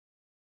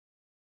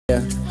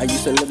Yeah, I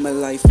used to live my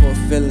life for a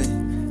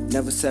feeling,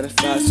 never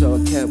satisfied, so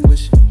I kept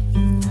wishing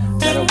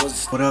that I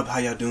was. What up? How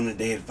y'all doing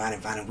today? It's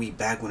Vine. We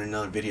back with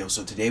another video.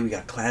 So today we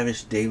got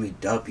Clavish Daily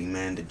Dupply,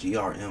 man, the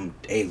GRM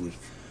Daily.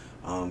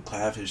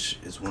 Clavish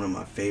is one of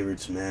my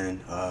favorites,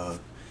 man. You know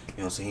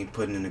what I'm saying? He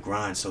putting in the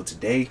grind. So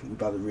today we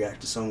about to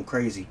react to something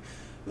crazy.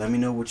 Let me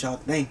know what y'all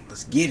think.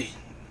 Let's get it.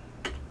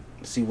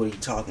 Let's see what he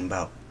talking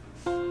about.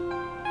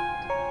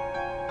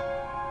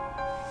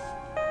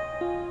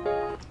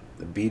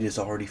 The beat is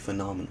already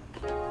phenomenal.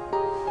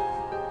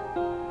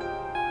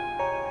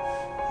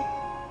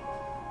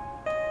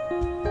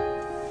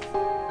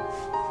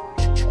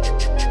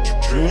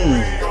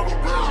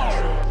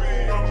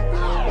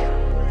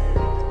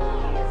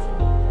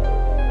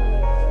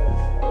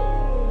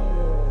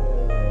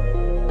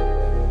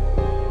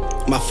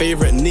 My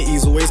favorite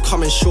nitty's always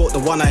coming short. The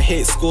one I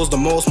hate scores the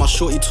most. My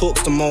shorty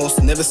talks the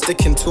most, never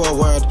sticking to a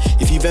word.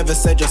 If you've ever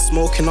said you're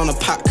smoking on a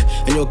pack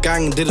and your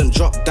gang didn't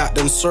drop that,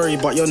 then sorry,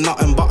 but you're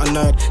nothing but a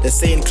nerd. They're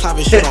saying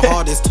Clavish, you're the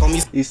hardest. Told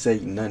me He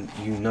said you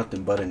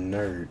nothing but a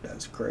nerd.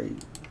 That's crazy.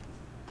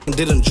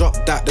 Didn't drop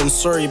that, then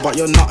sorry, but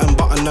you're nothing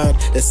but a nerd.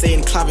 They're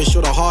saying Clavish,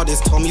 you're the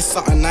hardest. Told me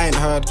something I ain't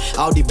heard.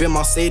 Audi been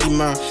Mercedes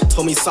man.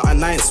 Told me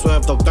something I ain't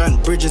swerved. I've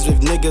burnt bridges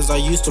with niggas I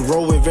used to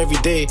roll with every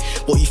day.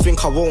 What you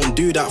think I won't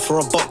do that for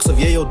a box of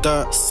Yale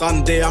dirt?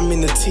 Sunday I'm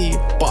in the tea,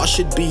 but I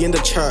should be in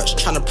the church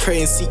trying to pray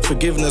and seek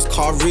forgiveness,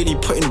 cause I really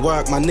put in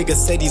work. My nigga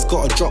said he's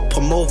gotta drop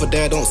him over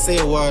there, don't say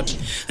a word.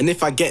 And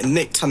if I get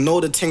nicked, I know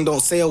the ting, don't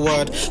say a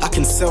word. I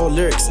can sell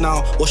lyrics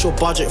now. What's your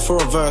budget for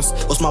a verse?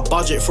 What's my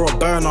budget for a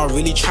burner?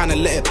 Really trying to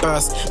let it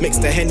burst. Mix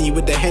the Henny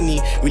with the Henny,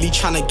 really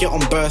trying to get on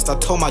burst. I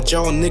told my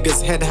jail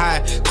niggas head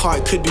high, car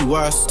it could be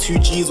worse. 2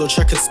 G's or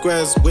checkered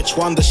squares, which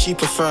one does she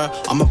prefer?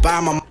 I'ma buy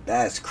my...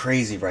 That's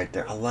crazy right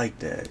there. I like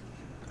that.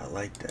 I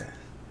like that.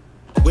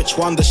 Which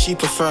one does she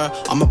prefer?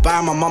 I'ma buy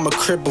my mum a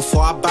crib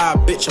before I buy a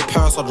bitch a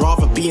purse. I'd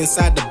rather be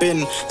inside the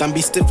bin than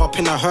be stiff up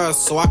in a hearse,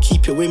 so I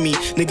keep it with me.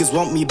 Niggas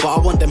want me, but I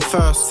want them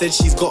first. Said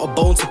she's got a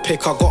bone to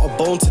pick, I got a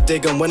bone to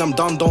dig. And when I'm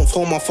done, don't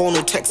phone my phone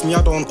or text me,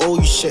 I don't owe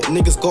you shit.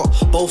 Niggas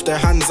got both their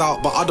hands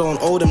out, but I don't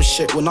owe them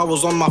shit. When I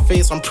was on my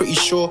face, I'm pretty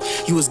sure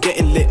you was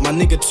getting lit. My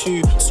nigga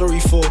too, sorry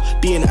for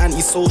being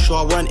antisocial.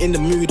 I weren't in the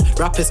mood.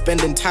 Rappers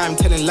spending time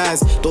telling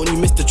lies. Don't you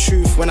miss the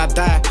truth when I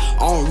die? I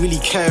don't really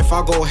care if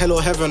I go hell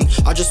or heaven.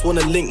 I just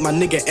wanna link my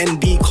nigga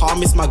NB, car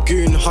miss my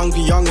goon.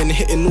 Hungry young and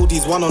hitting all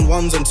these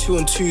 1-on-1s and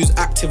 2-on-2s.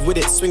 Active with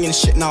it, swinging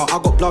shit now. I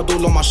got blood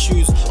all on my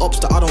shoes. Ops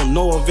that I don't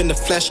know of in the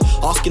flesh.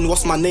 Asking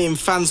what's my name.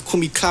 Fans call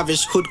me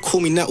Clavish, hood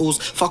call me Nettles.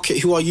 Fuck it,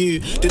 who are you?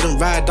 Didn't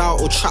ride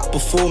out or trap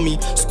before me.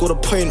 Scored a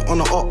point on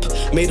a op,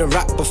 made a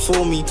rap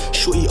before me.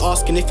 Shorty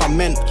asking if I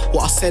meant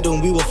what I said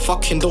when we were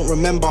fucking. Don't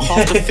remember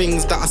half the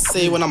things that I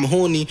say when I'm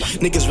horny.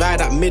 Niggas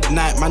ride at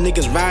midnight, my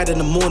niggas ride in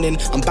the morning.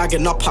 I'm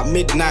bagging up at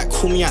midnight,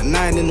 call me at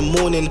 9 in the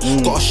morning.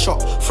 Got a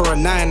shot for a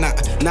 9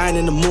 at 9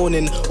 in the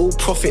morning. All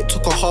profit,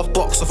 took a half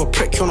box off a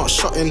prick you're not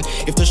shotting.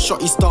 If the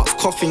shot he starts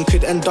coughing,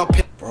 could end up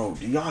in... Bro,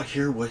 do y'all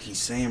hear what he's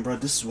saying, bro?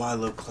 This is why I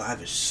love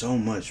Clavish so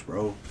much,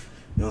 bro. You know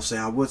what I'm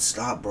saying? I would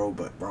stop, bro,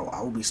 but bro,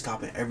 I would be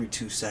stopping every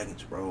 2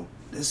 seconds, bro.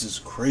 This is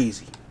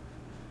crazy.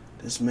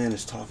 This man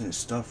is talking his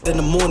stuff right. In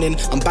the morning,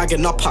 I'm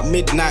bagging up at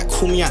midnight.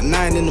 Call me at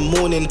 9 in the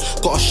morning.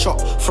 Got a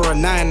shot for a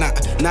 9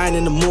 at 9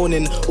 in the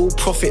morning. All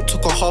profit,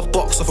 took a half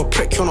box off a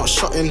prick you're not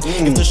shotting.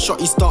 If the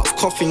shot he starts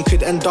coughing,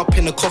 could end up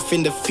in a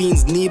coffin. The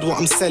fiends need what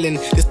I'm selling.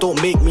 This don't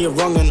make me a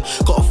wrong'un.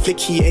 Got a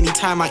flicky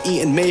anytime I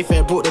eat in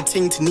Mayfair. Brought the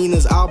ting to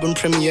Nina's album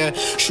premiere.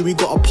 Should we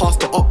gotta pass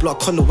the up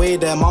block on the way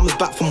there? Mum's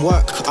back from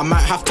work. I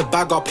might have to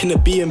bag up in a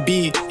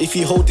B&B. If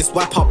you hold this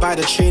whap up by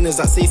the trainers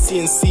that say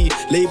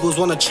CNC. Labels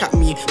wanna chat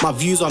me. My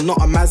views are not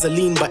a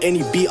Mazzoline, but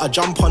any beat I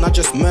jump on, I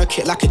just murk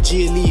it like a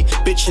GLE.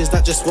 Bitches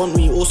that just want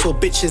me, also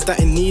bitches that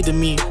in need of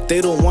me. They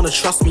don't wanna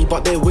trust me,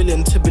 but they're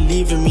willing to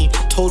believe in me.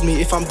 Told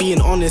me if I'm being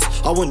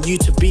honest, I want you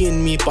to be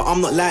in me. But I'm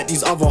not like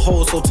these other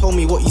hoes, so tell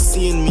me what you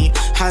see in me.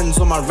 Hands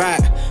on my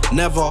right,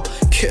 never.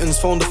 Kittens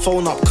phone the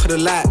phone up, coulda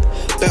lied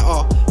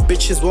better.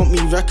 Bitches want me,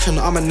 reckon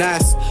I'm a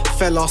nice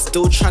fella.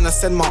 Still tryna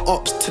send my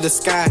ops to the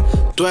sky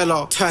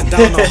dweller. Turned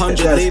down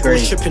 100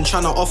 labels, tripping,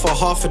 tryna offer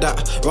half of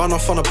that. Run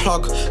off on a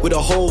plug with a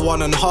whole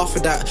one and half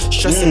of that.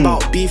 Stressing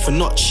about beef and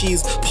not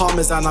cheese,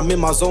 parmesan. I'm in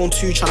my zone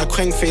too, tryna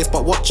quang face,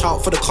 but watch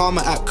out for the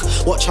karma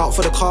act. Watch out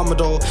for the karma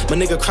though. My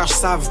nigga crash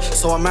sav,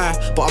 so am I,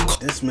 but I'm...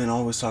 This man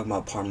always talking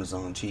about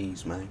parmesan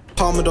cheese, man.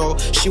 Karma though,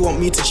 she want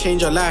me to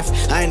change her life.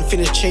 I ain't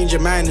finished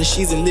changing mine, and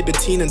she's in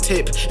libertine and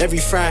tape every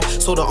fry.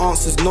 So the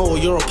answer's no,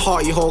 you're a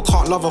party hoe.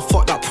 Can't love a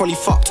fuck that probably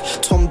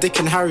fucked Tom, Dick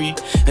and Harry.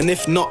 And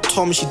if not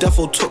Tom, she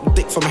defo took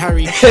dick from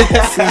Harry. I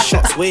got 3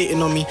 shots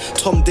waiting on me,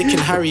 Tom, Dick and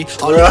Harry.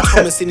 I'll leave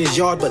Thomas in his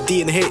yard, but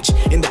D and H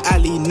in the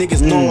alley.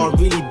 Niggas know I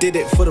really did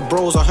it for the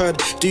bros. I heard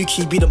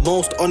Dookie be the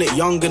most on it,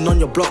 young and on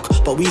your block,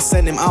 but we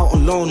send him out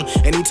on loan.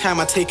 Anytime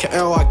I take a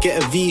L, I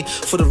get a V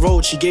for the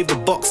road. She gave the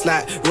box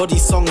like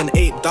Roddy's song and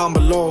 8 down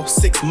below.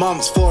 6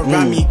 months for a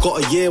Rammy,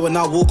 got a year when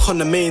I walk on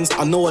the mains.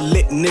 I know a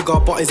lit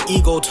nigga, but his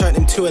ego turned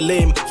him to a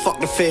lame.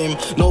 Fuck the fame,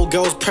 no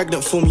girl's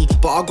pregnant for me,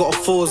 but I got a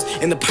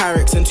 4s in the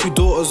Pyrex and 2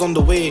 daughters on the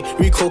way.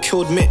 Rico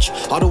killed Mitch,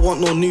 I don't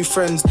want no new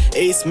friends.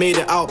 Ace made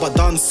it out but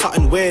done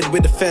something weird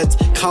with the feds.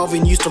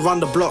 Calvin used to run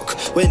the block,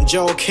 went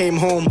jail, came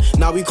home.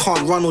 Now we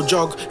can't run or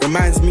jog.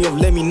 Reminds me of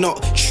Let Me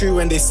Not. True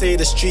when they say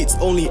the streets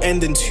only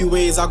end in two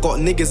ways. I got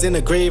niggas in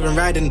a grave and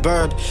riding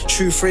bird.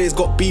 True phrase,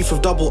 got beef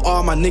with double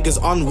R. My niggas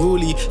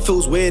unruly.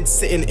 Feels weird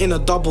sitting in a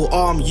double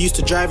arm. Used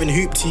to driving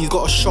hoop tees.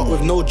 Got a shot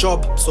with no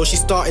job, so she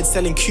started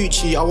selling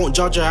coochie. I won't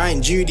judge her, I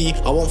ain't Judy.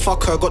 I won't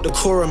fuck her, got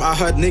decorum. I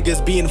heard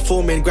niggas being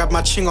foreman. Grab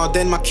my chinga,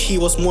 then my key.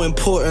 What's more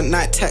important?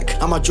 Night tech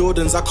and my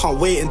Jordans. I can't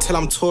wait until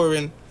I'm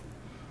touring.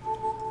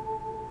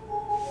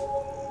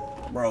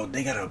 Bro,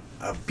 they got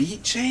a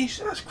beat change?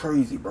 That's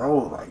crazy,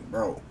 bro. Like,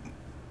 bro,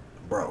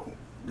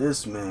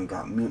 this man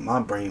got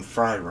my brain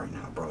fried right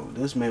now, bro.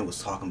 This man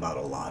was talking about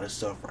a lot of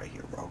stuff right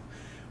here, bro.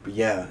 But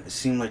yeah, it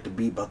seemed like the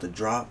beat about to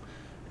drop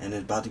and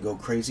it's about to go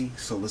crazy,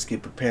 so let's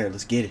get prepared.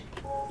 Let's get it.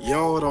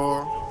 Yo,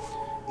 dawg.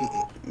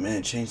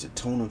 Man, change the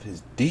tone of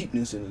his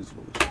deepness in his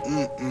voice.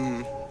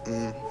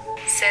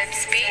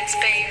 Seb's Beats,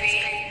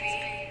 baby.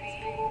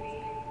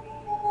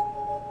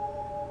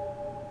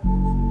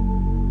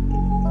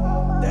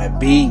 That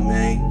beat,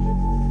 man.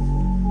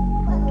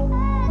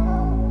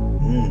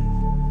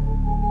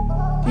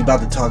 He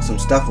about to talk some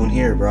stuff on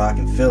here, bro. I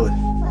can feel it.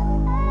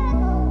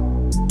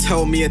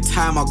 Tell me a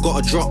time I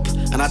got a drop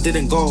and I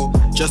didn't go.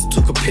 Just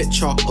took a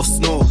picture of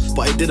snow,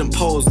 but it didn't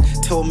pose.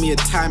 Tell me a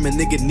time a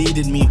nigga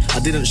needed me, I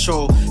didn't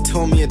show.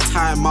 Tell me a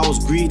time I was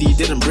greedy,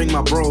 didn't bring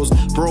my bros.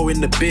 Bro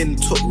in the bin,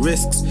 took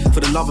risks. For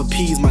the love of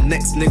peas, my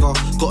next nigga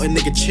got a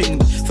nigga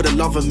chinged. For the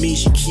love of me,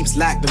 she keeps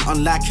liking,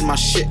 unliking my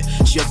shit.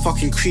 She a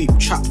fucking creep,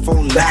 trap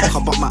phone like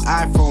her, but my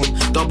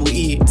iPhone, double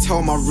E.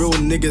 Tell my real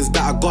niggas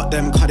that I got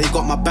them, cause they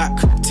got my back.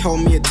 Tell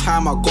me a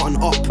time I got an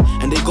op,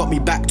 and they got me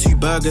back 2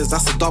 burgers,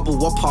 that's a double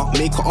whopper.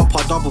 Make her up,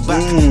 I double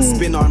back.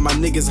 Spinner and my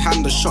niggas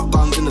hand the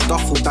shotguns in the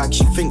duffel bag.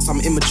 She thinks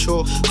I'm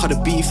immature, cut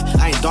a beef,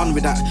 I ain't done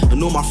with that.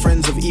 And all my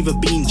friends have either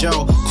been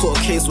jail, caught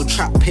a case with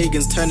trap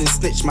pagans turning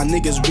snitch. My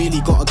niggas really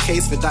got a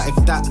case for that.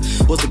 If that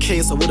was the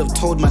case, I would've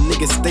told my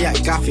niggas stay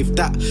at gaff. If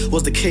that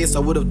was the case, I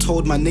would've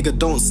told my nigga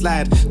don't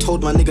slide,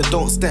 told my nigga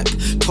don't step,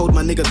 told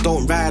my nigga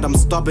don't ride. I'm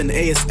stubborn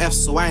ASF,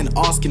 so I ain't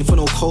asking for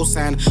no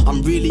cosign.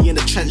 I'm really in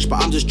the trench,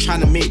 but I'm just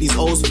trying to make these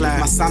O's fly.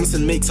 My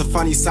Samsung makes a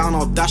funny sound,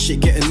 I'll dash it,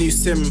 get a new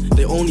sim.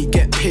 They only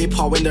get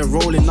paper when they're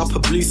rolling up a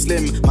blue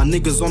slim. My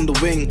niggas on the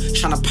wing,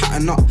 tryna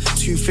pattern up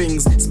 2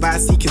 things.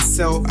 Spicy can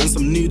sell and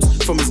some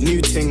nudes from his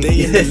new ting.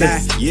 Day in the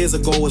life years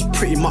ago was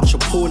pretty much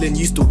appalling.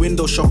 Used to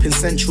window shop in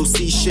Central,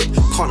 see shit,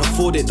 can't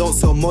afford it. Don't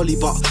sell Molly,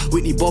 but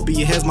Whitney Bobby,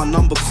 here's my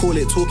number, call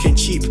it. Talking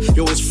cheap,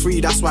 yo, it's free,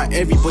 that's why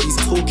everybody's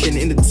talking.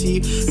 In the T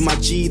with my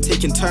G,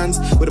 taking turns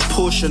with a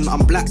portion.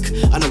 I'm black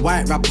and a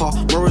white rapper,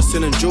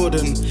 Morrison and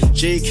Jordan,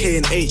 JK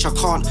and H. I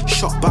can't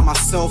shop by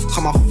myself,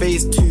 cause my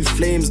face 2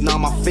 flames, now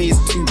my face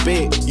 2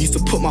 bait. Used to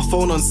put my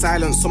phone on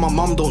silent so my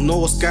mum don't know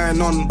what's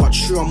going on, but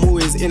true, I'm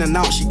always in and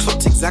out. She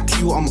clocked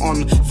exactly what I'm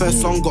on.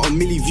 First song got 1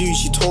 million views,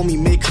 she told me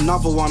make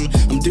another one.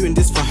 I'm doing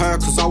this for her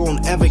cause I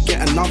won't ever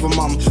get another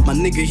mum. My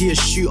nigga he a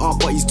shooter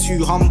but he's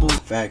too humble.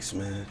 Facts,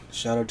 man.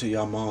 Shout out to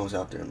y'all moms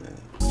out there, man.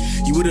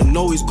 You wouldn't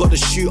know he's got the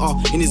shooter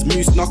in his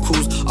moose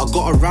knuckles. I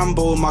got a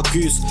Rambo in my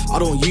goose, I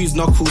don't use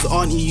knuckles.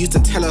 Auntie used to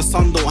tell her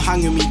son don't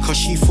hang with me cause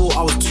she thought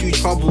I was too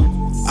trouble.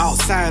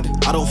 Outside,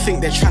 I don't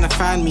think they're trying to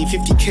find me.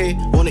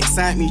 50k won't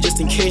excite me, just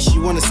in case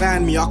you wanna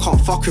sign me. I can't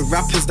fuck with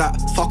rappers that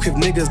fuck with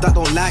niggas that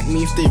don't like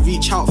me. If they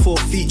reach out for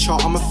a feature,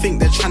 I'ma think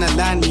they're trying to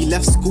land me.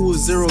 Left school with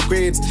 0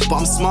 grades, but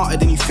I'm smarter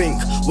than you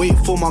think. Wait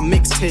for my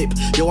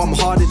mixtape, yo, I'm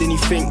harder than you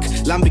think.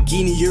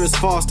 Lamborghini, you're as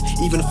fast,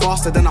 even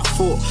faster than I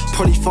thought.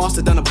 Probably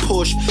faster than a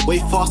Porsche, way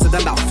faster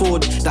than that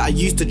Ford that I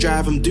used to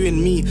drive. I'm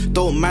doing me,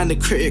 don't mind the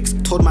critics.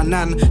 Told my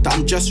nan that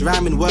I'm just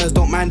rhyming words,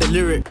 don't mind the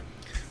lyric.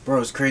 Bro,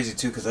 it's crazy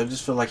too, because I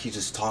just feel like he's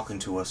just talking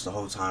to us the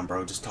whole time,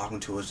 bro. Just talking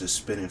to us, just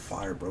spitting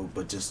fire, bro.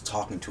 But just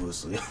talking to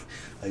us, like,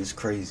 it's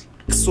crazy.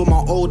 Saw my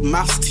old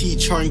maths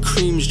teacher in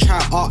creams try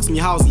to ask me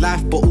how's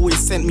life, but always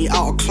sent me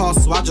out of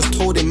class. So I just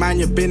told him, man,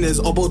 your business,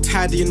 oboe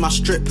tidy in my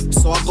strip.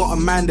 So I got a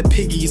man the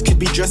piggies, could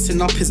be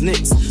dressing up his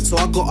knicks. So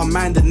I got a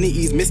man the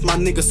nitties, miss my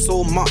nigga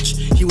so much.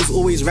 He was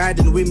always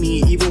riding with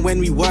me, even when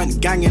we weren't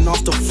ganging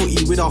after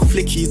footy with our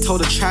flickies.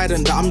 Told a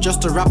trident that I'm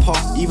just a rapper,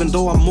 even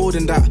though I'm more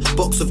than that.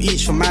 Box of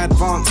each for my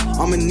advance,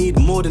 I'ma need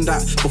more than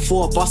that.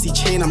 Before a bossy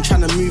chain, I'm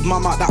trying to move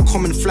mum out that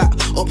common flat.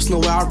 Ops know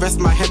where I rest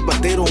my head,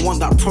 but they don't want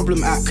that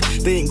problem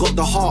act. They ain't got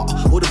the heart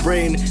or the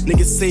brain.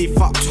 Niggas say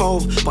fuck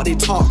 12, but they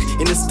talk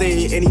in the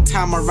state.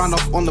 Anytime I ran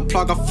off on the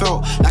plug, I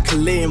felt like a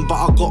lame, but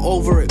I got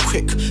over it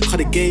quick, cause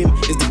the game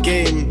is the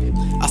game.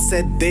 I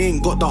said they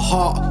ain't got the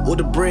heart or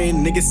the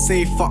brain. Niggas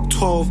say fuck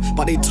 12,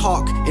 but they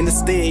talk in the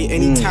state.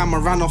 Anytime I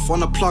ran off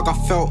on the plug, I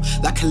felt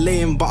like a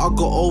lame, but I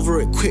got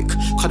over it quick,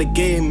 cause the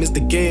game is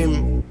the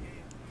game.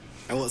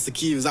 And what's the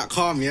key? Is that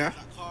calm, yeah?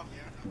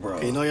 Bro.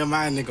 Okay, you know your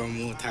mind, nigga,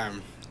 more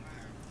time.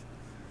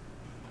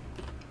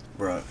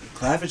 Bro,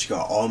 Clavish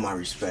got all my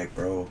respect,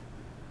 bro.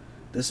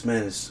 This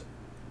man is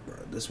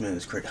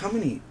crazy. How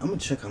many? I'm gonna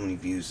check how many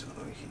views.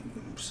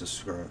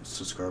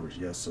 Subscribers.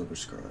 Yes,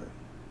 subscribe.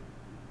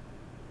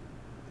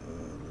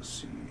 Let's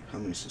see. how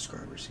many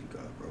subscribers he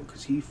got, bro,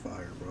 because he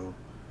fire, bro.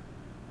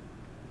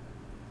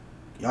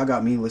 Y'all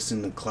got me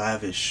listening to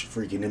Clavish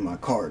freaking in my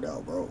car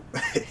now, bro.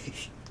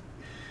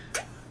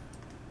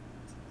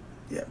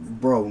 Yeah,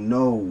 bro,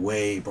 no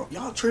way, bro.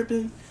 Y'all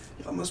tripping?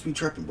 Y'all must be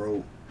tripping,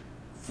 bro.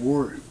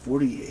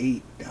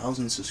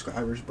 48,000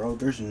 subscribers, bro.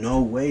 There's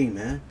no way,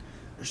 man.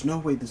 There's no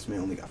way this man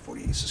only got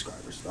 48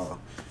 subscribers, dog.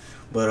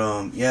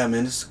 But yeah,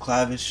 man, this is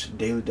Clavish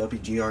Daily Duppy,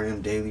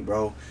 GRM Daily,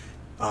 bro.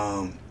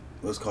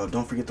 What's called?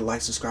 Don't forget to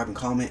like, subscribe, and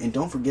comment, and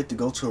don't forget to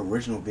go to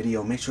original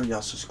video. Make sure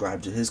y'all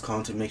subscribe to his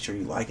content. Make sure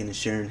you liking and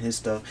sharing his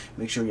stuff.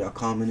 Make sure y'all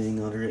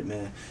commenting under it,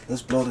 man.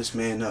 Let's blow this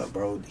man up,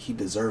 bro. He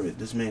deserve it.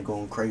 This man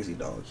going crazy,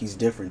 dog. He's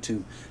different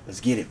too.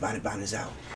 Let's get it. Vine is out.